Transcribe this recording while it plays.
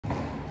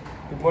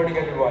Good morning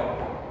everyone.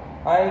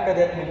 I am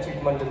Cadet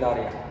Midship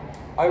Mandalari.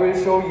 I will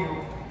show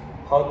you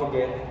how to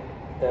get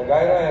the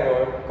gyro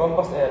error,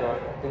 compass error,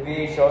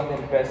 deviation,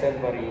 and present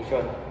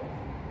variation.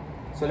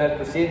 So let's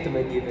proceed to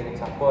my given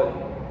example.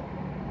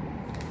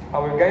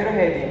 Our gyro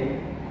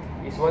heading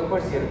is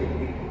 140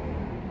 degree.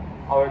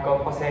 Our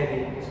compass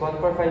heading is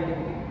 145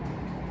 degree.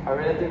 Our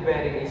relative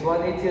bearing is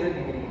 180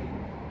 degree.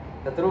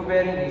 The true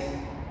bearing is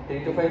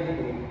 325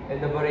 degree,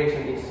 and the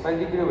variation is 5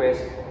 degree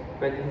west,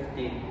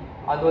 2015.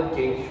 Annual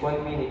change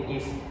 1 minute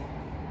east.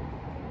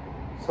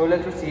 So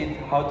let's proceed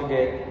how to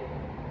get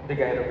the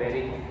gyro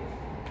bearing.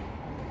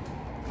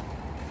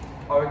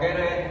 Our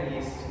gyro heading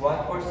is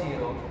 140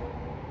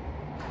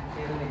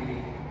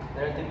 degree. The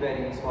relative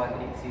bearing is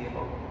 180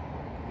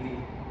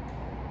 degree.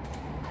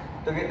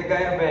 To get the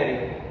gyro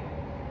bearing,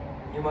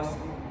 you must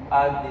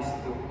add these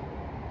two.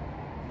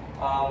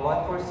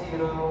 140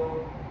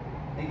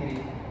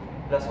 degree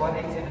plus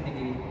 180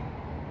 degree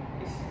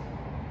is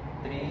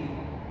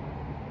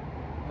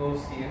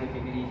 320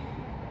 degree.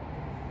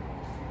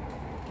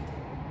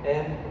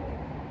 And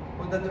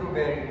put the true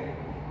bearing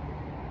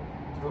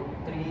through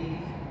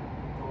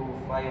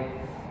 325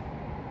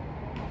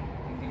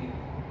 degree.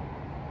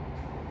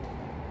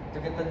 To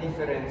get the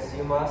difference,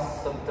 you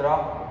must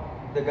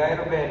subtract the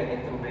gyro bearing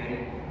and true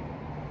bearing.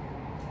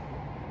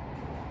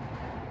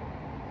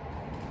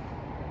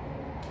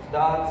 The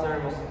answer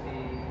must be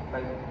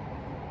 5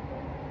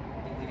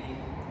 degree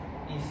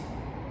east.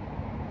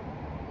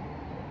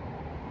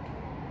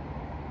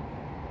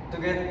 To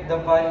get the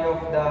value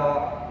of the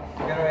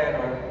gyro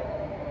error,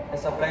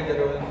 let's apply the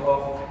rule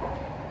of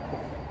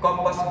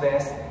compass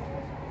west,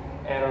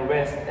 error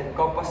west, and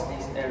compass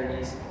east, error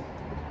east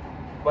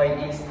by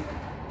east,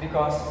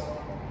 because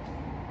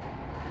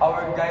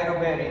our gyro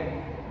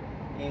bearing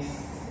is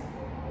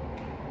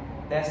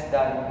less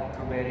than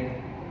true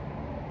bearing.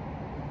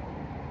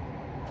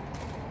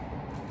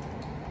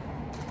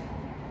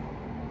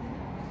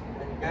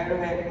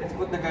 Let's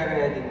put the gyro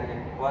heading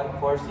again.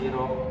 140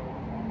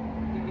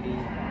 degree.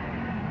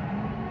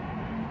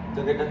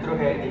 To get the true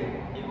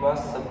heading, you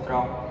must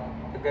subtract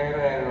the gyro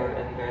error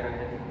and gyro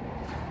heading.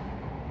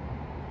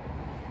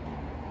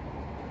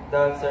 The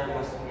answer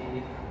must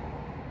be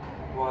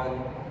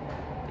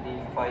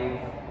 135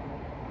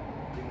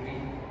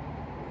 degree.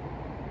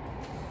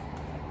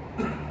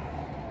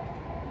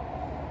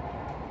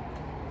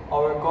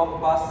 Our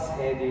compass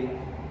heading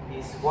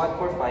is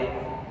 145.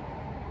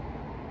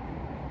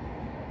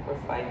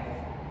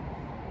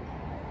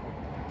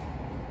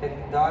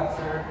 And the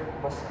answer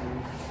must be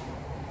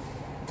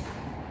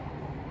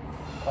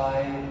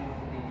 5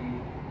 degree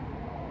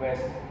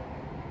west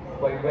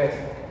by west,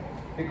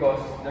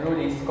 because the rule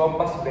is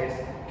compass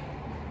west,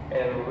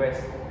 error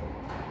west.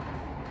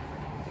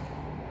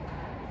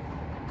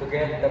 To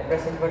get the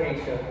present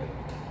variation,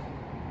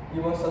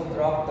 you must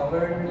subtract the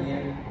current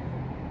year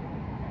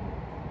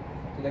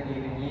to the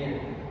given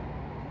year,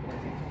 the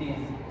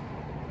 15th.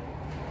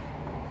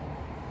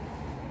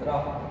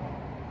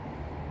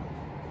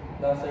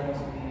 The answer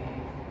must be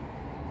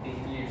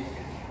 8 years.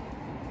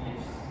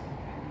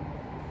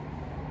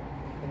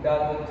 And the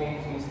annual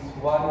change is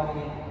 1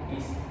 minute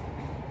east.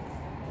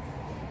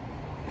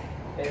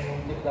 And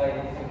multiply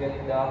it to get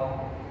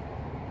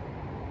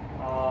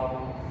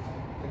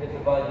the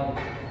value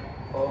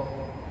of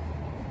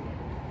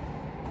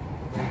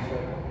ratio.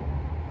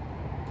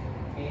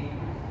 8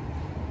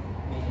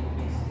 minute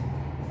east.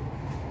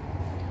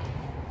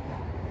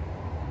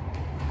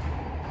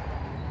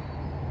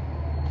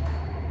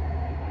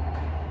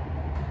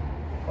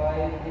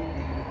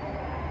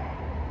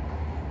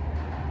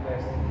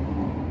 West.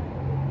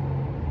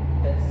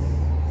 Let's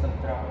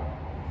subtract.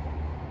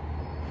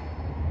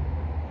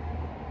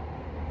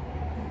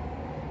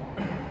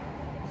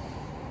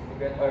 To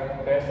get our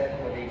present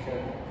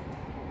variation,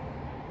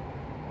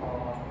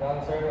 the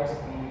answer must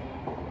be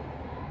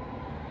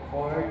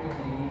 4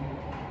 degree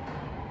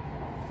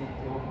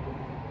 52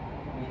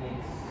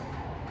 minutes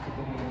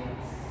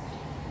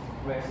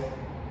west,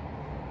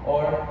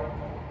 or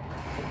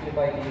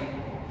simplify it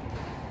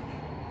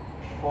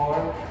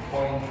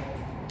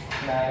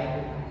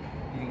 4.9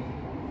 degree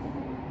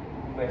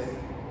west.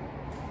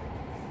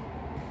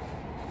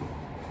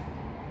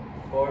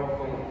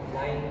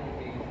 4.9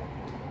 degree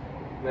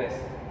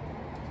west.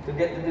 To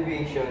get the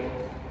deviation,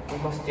 we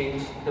must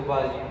change the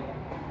value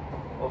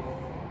of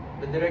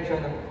the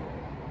direction of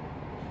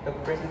the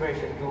present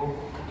variation to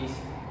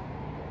east.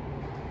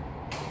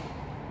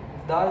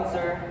 The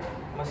answer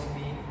must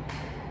be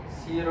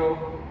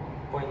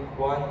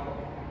 0.1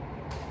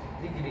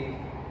 degree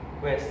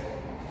west.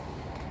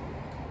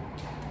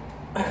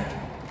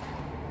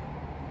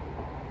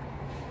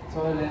 So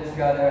let's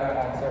gather our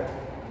answer.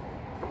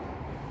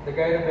 The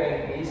gyro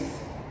bearing is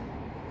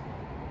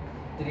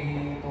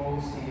 320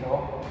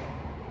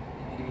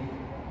 degree.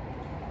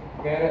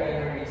 Gyro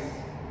error is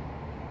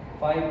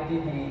 5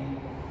 degree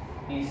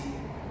east.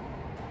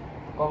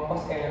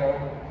 Compass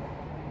error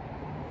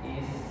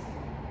is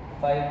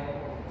 5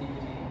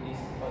 degree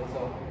east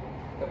also.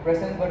 The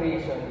present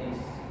variation is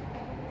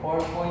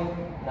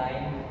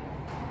 4.9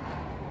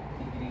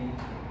 degree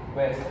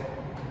west.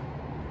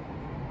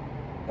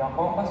 The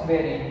compass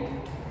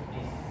bearing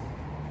is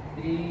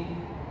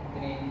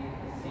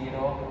 330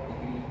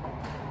 degree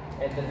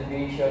and the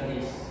deviation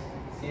is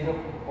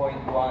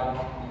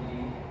 0.1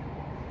 degree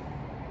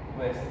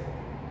west.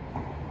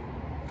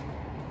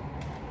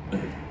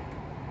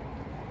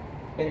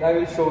 And I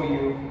will show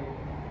you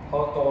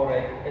how to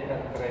correct and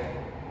uncorrect.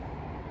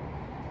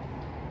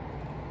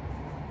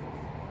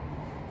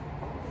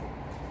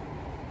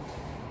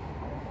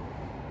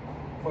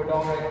 For the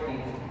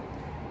correcting,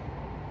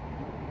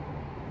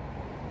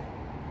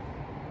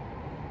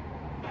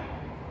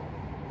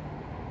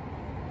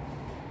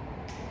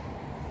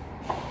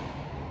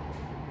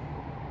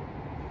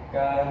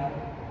 can,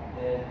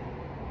 then,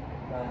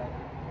 can,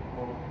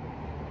 move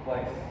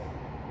twice.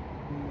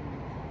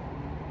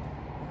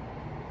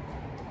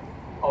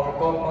 Our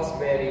compass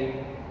bearing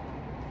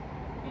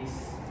is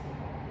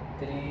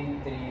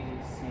 330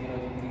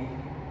 degree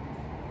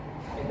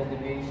and the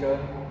deviation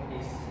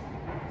is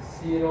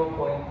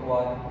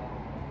 0.1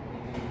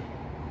 degree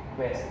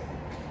west.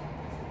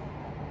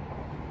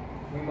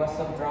 We must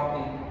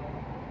subtract it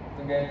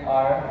to get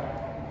our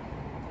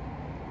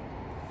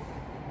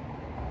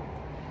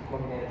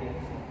magnetic.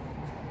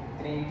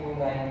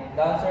 329.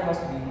 The answer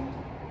must be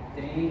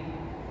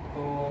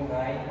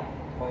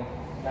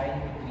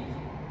 329.93.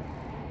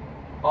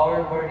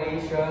 Our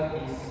variation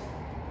is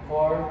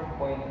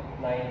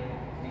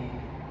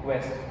 4.93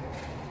 west.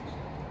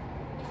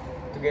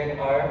 To get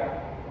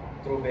our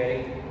true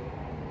bearing,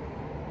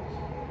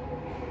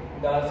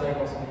 the answer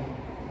must be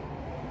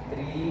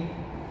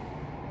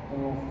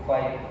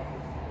 325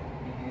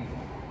 degree.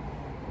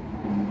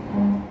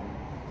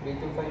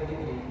 325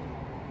 degree.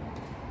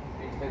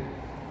 325 degree.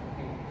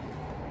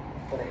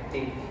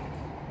 Correcting.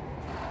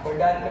 For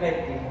that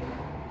correcting,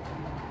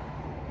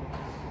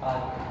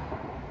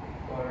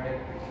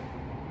 correct.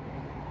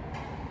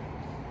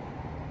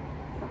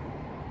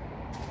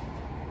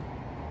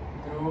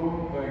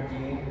 True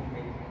virgin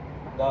with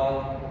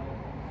dull.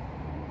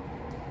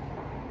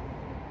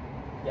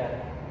 Yeah.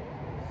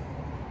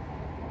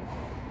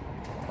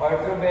 Our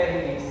true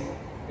bearing is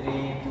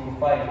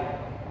 325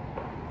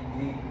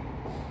 degree.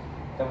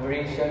 The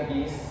variation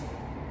is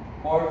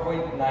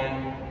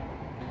 4.9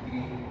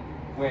 degree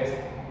west.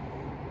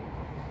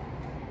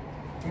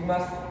 We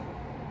must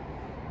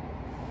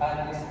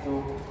add these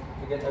two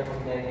to get our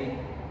magnetic.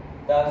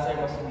 The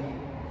answer must be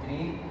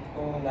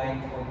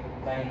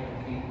 329.9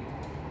 degree.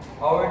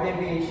 Our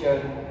deviation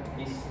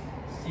is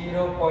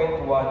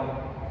 0.1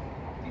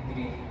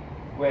 degree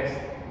west.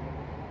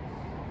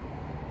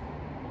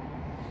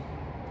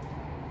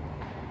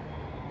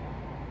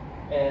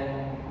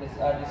 And let's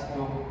add this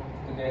two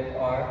to get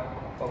our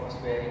compass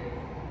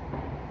bearing.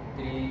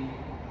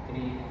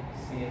 330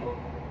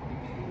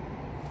 degree.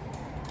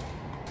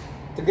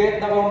 To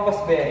get the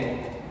compass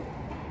bearing,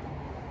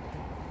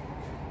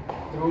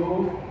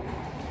 true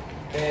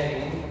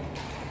bearing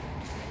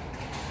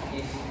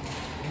is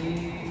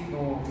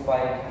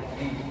 325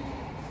 degree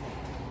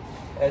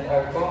and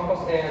our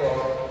compass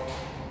error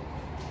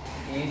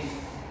is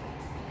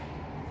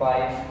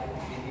 5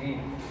 degree.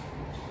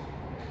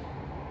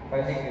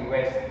 5 degree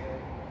west.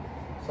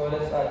 So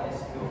let's add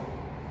this two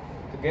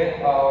to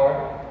get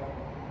our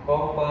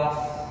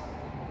compass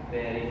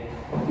bearing.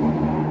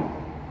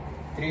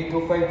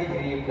 325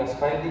 degree plus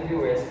 5 degree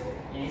west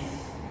is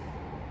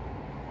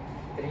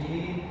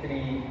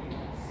 330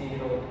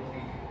 degree.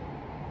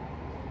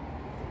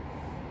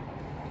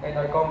 And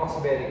our compass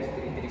bearing is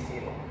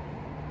 330.